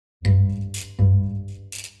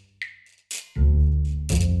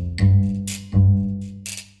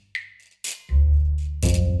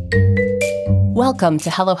Welcome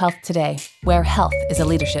to Hello Health Today, where health is a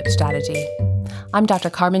leadership strategy. I'm Dr.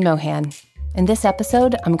 Carmen Mohan. In this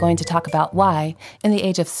episode, I'm going to talk about why, in the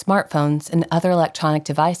age of smartphones and other electronic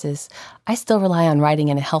devices, I still rely on writing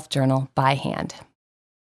in a health journal by hand.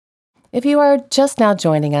 If you are just now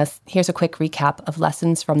joining us, here's a quick recap of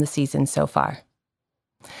lessons from the season so far.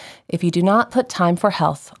 If you do not put time for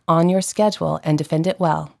health on your schedule and defend it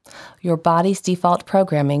well, your body's default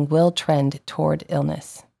programming will trend toward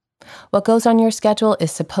illness. What goes on your schedule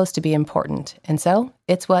is supposed to be important, and so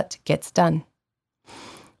it's what gets done.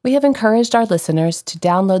 We have encouraged our listeners to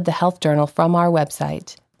download the health journal from our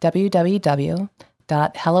website,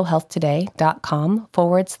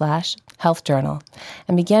 www.hellohealthtoday.com/health journal,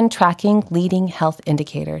 and begin tracking leading health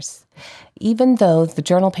indicators. Even though the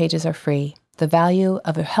journal pages are free, the value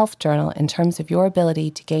of a health journal in terms of your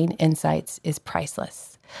ability to gain insights is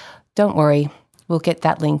priceless. Don't worry, we'll get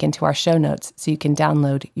that link into our show notes so you can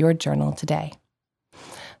download your journal today.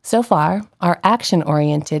 So far, our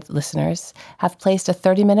action-oriented listeners have placed a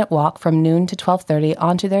 30-minute walk from noon to 12:30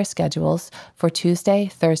 onto their schedules for Tuesday,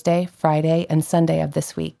 Thursday, Friday, and Sunday of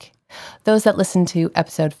this week. Those that listened to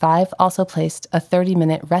episode 5 also placed a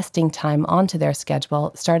 30-minute resting time onto their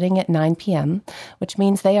schedule starting at 9 p.m., which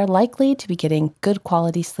means they are likely to be getting good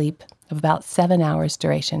quality sleep of about 7 hours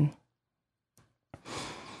duration.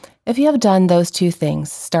 If you have done those two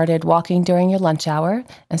things, started walking during your lunch hour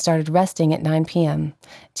and started resting at 9 p.m.,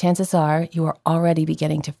 chances are you are already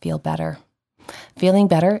beginning to feel better. Feeling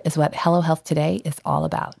better is what Hello Health Today is all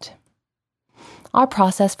about. Our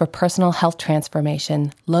process for personal health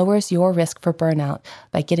transformation lowers your risk for burnout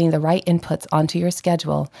by getting the right inputs onto your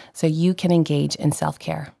schedule so you can engage in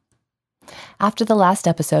self-care. After the last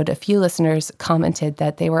episode, a few listeners commented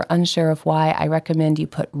that they were unsure of why I recommend you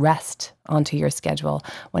put rest onto your schedule,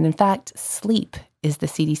 when in fact, sleep is the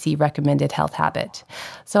CDC recommended health habit.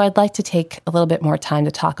 So I'd like to take a little bit more time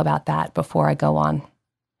to talk about that before I go on.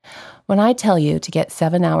 When I tell you to get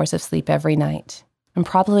 7 hours of sleep every night, I'm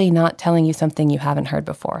probably not telling you something you haven't heard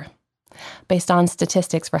before. Based on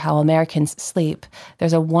statistics for how Americans sleep,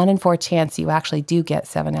 there's a 1 in 4 chance you actually do get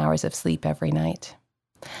 7 hours of sleep every night.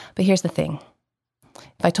 But here's the thing.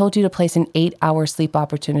 If I told you to place an 8-hour sleep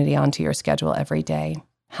opportunity onto your schedule every day,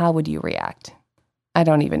 how would you react? I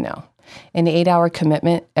don't even know. An 8-hour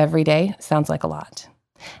commitment every day sounds like a lot.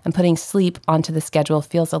 And putting sleep onto the schedule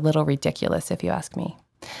feels a little ridiculous if you ask me.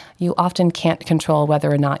 You often can't control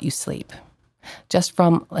whether or not you sleep. Just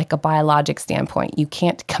from like a biologic standpoint, you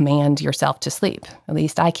can't command yourself to sleep. At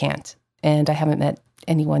least I can't, and I haven't met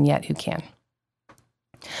anyone yet who can.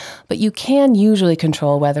 But you can usually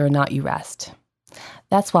control whether or not you rest.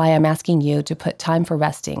 That's why I'm asking you to put time for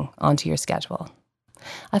resting onto your schedule.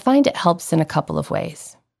 I find it helps in a couple of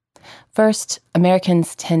ways. First,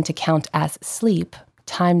 Americans tend to count as sleep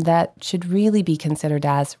time that should really be considered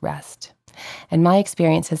as rest. And my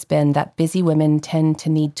experience has been that busy women tend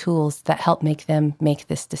to need tools that help make them make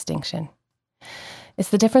this distinction. It's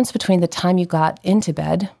the difference between the time you got into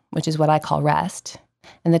bed, which is what I call rest,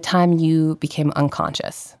 and the time you became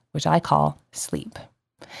unconscious, which I call sleep.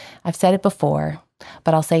 I've said it before,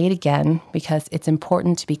 but I'll say it again because it's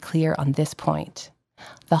important to be clear on this point.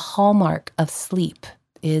 The hallmark of sleep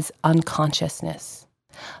is unconsciousness.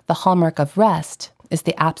 The hallmark of rest is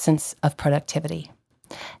the absence of productivity.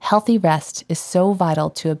 Healthy rest is so vital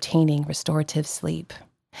to obtaining restorative sleep.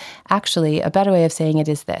 Actually, a better way of saying it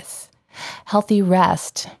is this. Healthy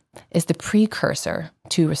rest is the precursor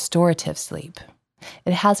to restorative sleep.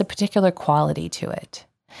 It has a particular quality to it.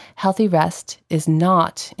 Healthy rest is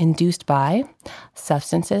not induced by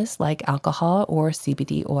substances like alcohol or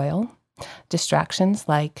CBD oil, distractions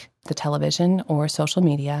like the television or social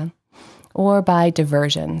media, or by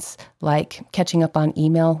diversions like catching up on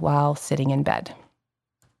email while sitting in bed.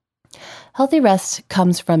 Healthy rest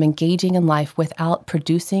comes from engaging in life without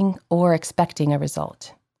producing or expecting a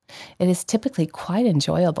result. It is typically quite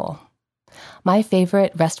enjoyable. My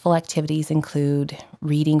favorite restful activities include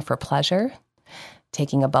reading for pleasure,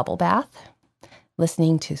 taking a bubble bath,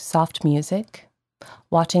 listening to soft music,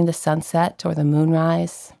 watching the sunset or the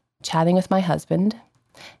moonrise, chatting with my husband,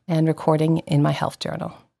 and recording in my health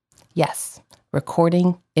journal. Yes,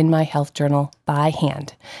 recording in my health journal by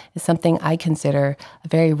hand is something I consider a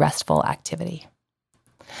very restful activity.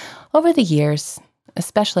 Over the years,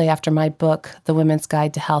 especially after my book, The Women's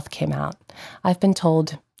Guide to Health, came out, I've been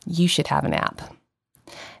told you should have an app.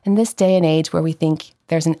 In this day and age where we think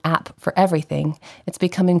there's an app for everything, it's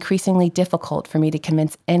become increasingly difficult for me to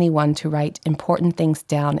convince anyone to write important things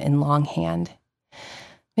down in longhand.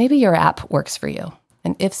 Maybe your app works for you,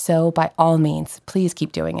 and if so, by all means, please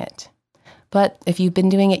keep doing it. But if you've been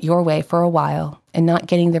doing it your way for a while and not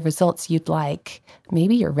getting the results you'd like,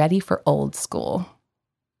 maybe you're ready for old school.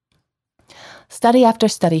 Study after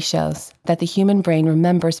study shows that the human brain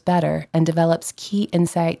remembers better and develops key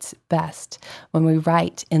insights best when we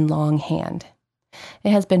write in longhand.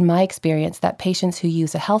 It has been my experience that patients who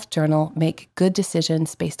use a health journal make good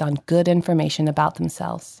decisions based on good information about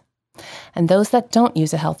themselves. And those that don't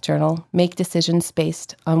use a health journal make decisions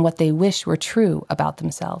based on what they wish were true about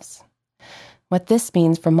themselves. What this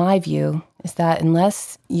means, from my view, is that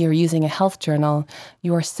unless you're using a health journal,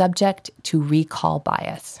 you are subject to recall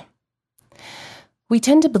bias. We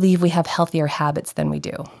tend to believe we have healthier habits than we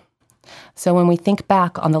do. So when we think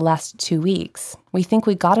back on the last 2 weeks, we think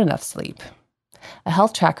we got enough sleep. A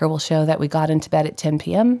health tracker will show that we got into bed at 10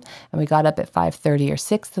 p.m. and we got up at 5:30 or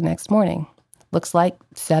 6 the next morning. Looks like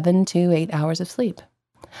 7 to 8 hours of sleep.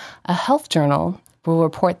 A health journal will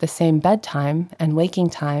report the same bedtime and waking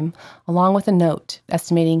time along with a note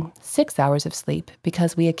estimating 6 hours of sleep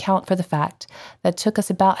because we account for the fact that it took us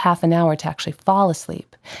about half an hour to actually fall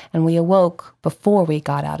asleep and we awoke before we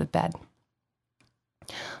got out of bed.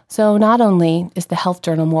 So not only is the health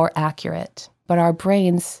journal more accurate, but our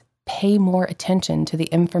brains pay more attention to the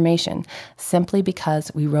information simply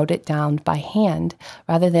because we wrote it down by hand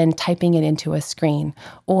rather than typing it into a screen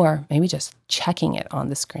or maybe just checking it on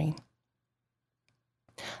the screen.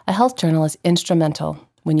 A health journal is instrumental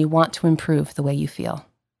when you want to improve the way you feel.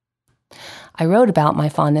 I wrote about my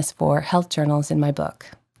fondness for health journals in my book.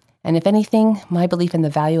 And if anything, my belief in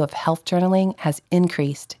the value of health journaling has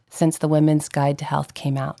increased since the Women's Guide to Health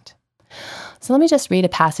came out. So let me just read a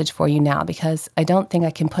passage for you now because I don't think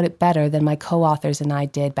I can put it better than my co-authors and I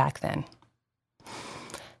did back then.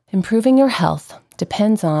 Improving your health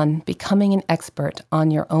depends on becoming an expert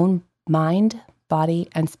on your own mind, body,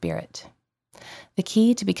 and spirit. The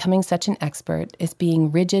key to becoming such an expert is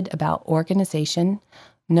being rigid about organization,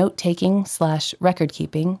 note-taking /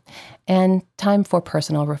 record-keeping, and time for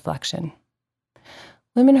personal reflection.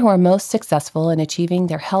 Women who are most successful in achieving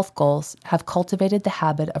their health goals have cultivated the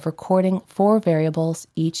habit of recording 4 variables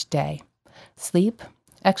each day: sleep,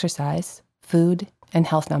 exercise, food, and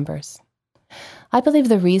health numbers. I believe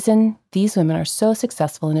the reason these women are so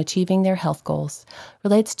successful in achieving their health goals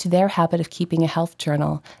relates to their habit of keeping a health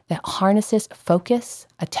journal that harnesses focus,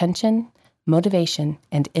 attention, motivation,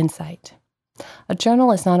 and insight. A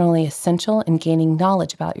journal is not only essential in gaining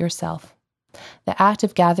knowledge about yourself. The act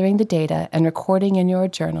of gathering the data and recording in your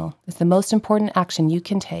journal is the most important action you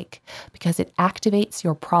can take because it activates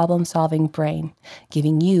your problem-solving brain,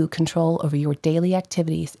 giving you control over your daily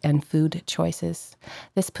activities and food choices.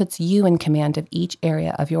 This puts you in command of each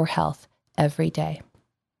area of your health every day.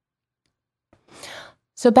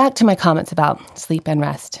 So back to my comments about sleep and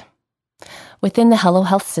rest. Within the Hello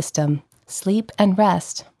Health system, sleep and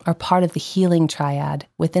rest are part of the healing triad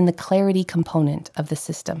within the clarity component of the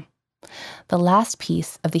system. The last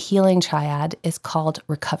piece of the healing triad is called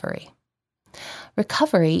recovery.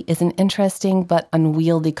 Recovery is an interesting but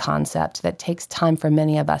unwieldy concept that takes time for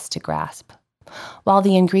many of us to grasp. While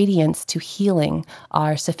the ingredients to healing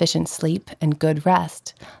are sufficient sleep and good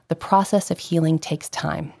rest, the process of healing takes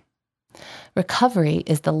time. Recovery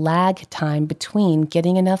is the lag time between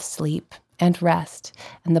getting enough sleep and rest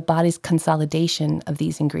and the body's consolidation of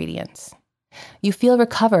these ingredients. You feel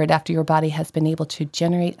recovered after your body has been able to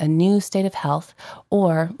generate a new state of health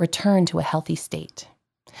or return to a healthy state.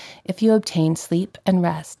 If you obtain sleep and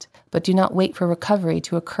rest, but do not wait for recovery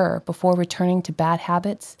to occur before returning to bad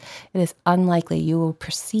habits, it is unlikely you will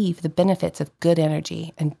perceive the benefits of good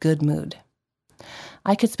energy and good mood.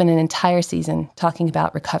 I could spend an entire season talking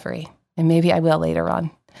about recovery, and maybe I will later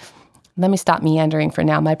on. Let me stop meandering for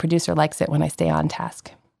now. My producer likes it when I stay on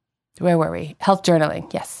task. Where were we? Health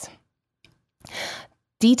journaling, yes.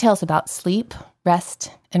 Details about sleep,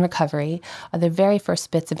 rest, and recovery are the very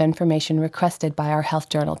first bits of information requested by our health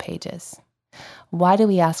journal pages. Why do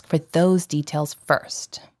we ask for those details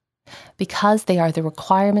first? Because they are the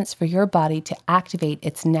requirements for your body to activate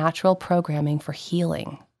its natural programming for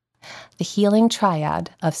healing. The healing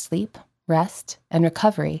triad of sleep, rest, and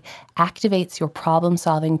recovery activates your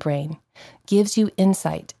problem-solving brain, gives you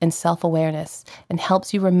insight and self-awareness, and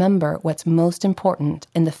helps you remember what's most important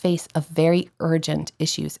in the face of very urgent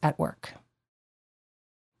issues at work.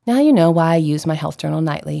 Now you know why I use my health journal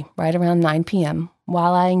nightly, right around 9 p.m.,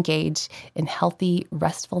 while I engage in healthy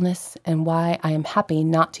restfulness, and why I am happy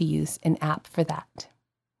not to use an app for that.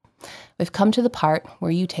 We've come to the part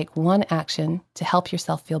where you take one action to help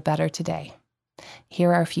yourself feel better today.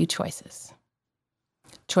 Here are a few choices.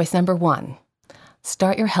 Choice number 1.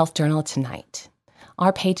 Start your health journal tonight.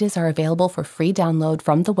 Our pages are available for free download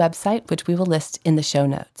from the website, which we will list in the show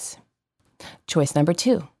notes. Choice number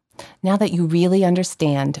 2. Now that you really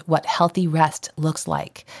understand what healthy rest looks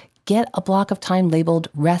like, get a block of time labeled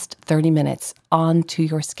Rest 30 Minutes onto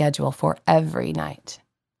your schedule for every night.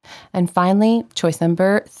 And finally, choice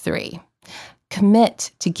number 3.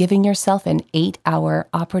 Commit to giving yourself an 8-hour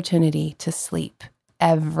opportunity to sleep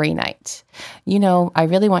every night. You know, I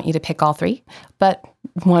really want you to pick all 3, but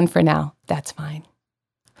one for now, that's fine.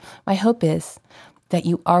 My hope is that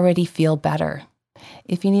you already feel better.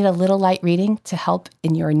 If you need a little light reading to help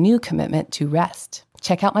in your new commitment to rest,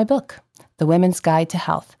 check out my book, The Women's Guide to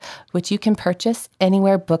Health, which you can purchase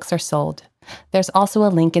anywhere books are sold. There's also a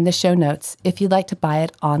link in the show notes if you'd like to buy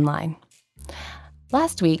it online.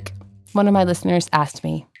 Last week, one of my listeners asked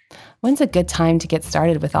me, when's a good time to get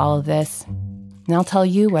started with all of this? And I'll tell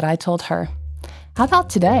you what I told her. How about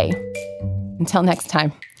today? Until next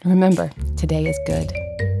time, remember, today is good.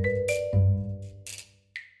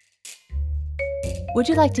 Would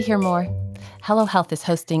you like to hear more? Hello Health is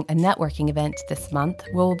hosting a networking event this month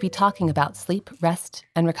where we'll be talking about sleep, rest,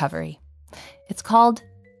 and recovery. It's called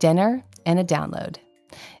Dinner and a Download.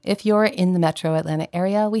 If you're in the metro Atlanta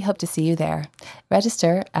area, we hope to see you there.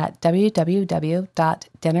 Register at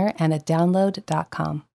www.dinnerandadownload.com.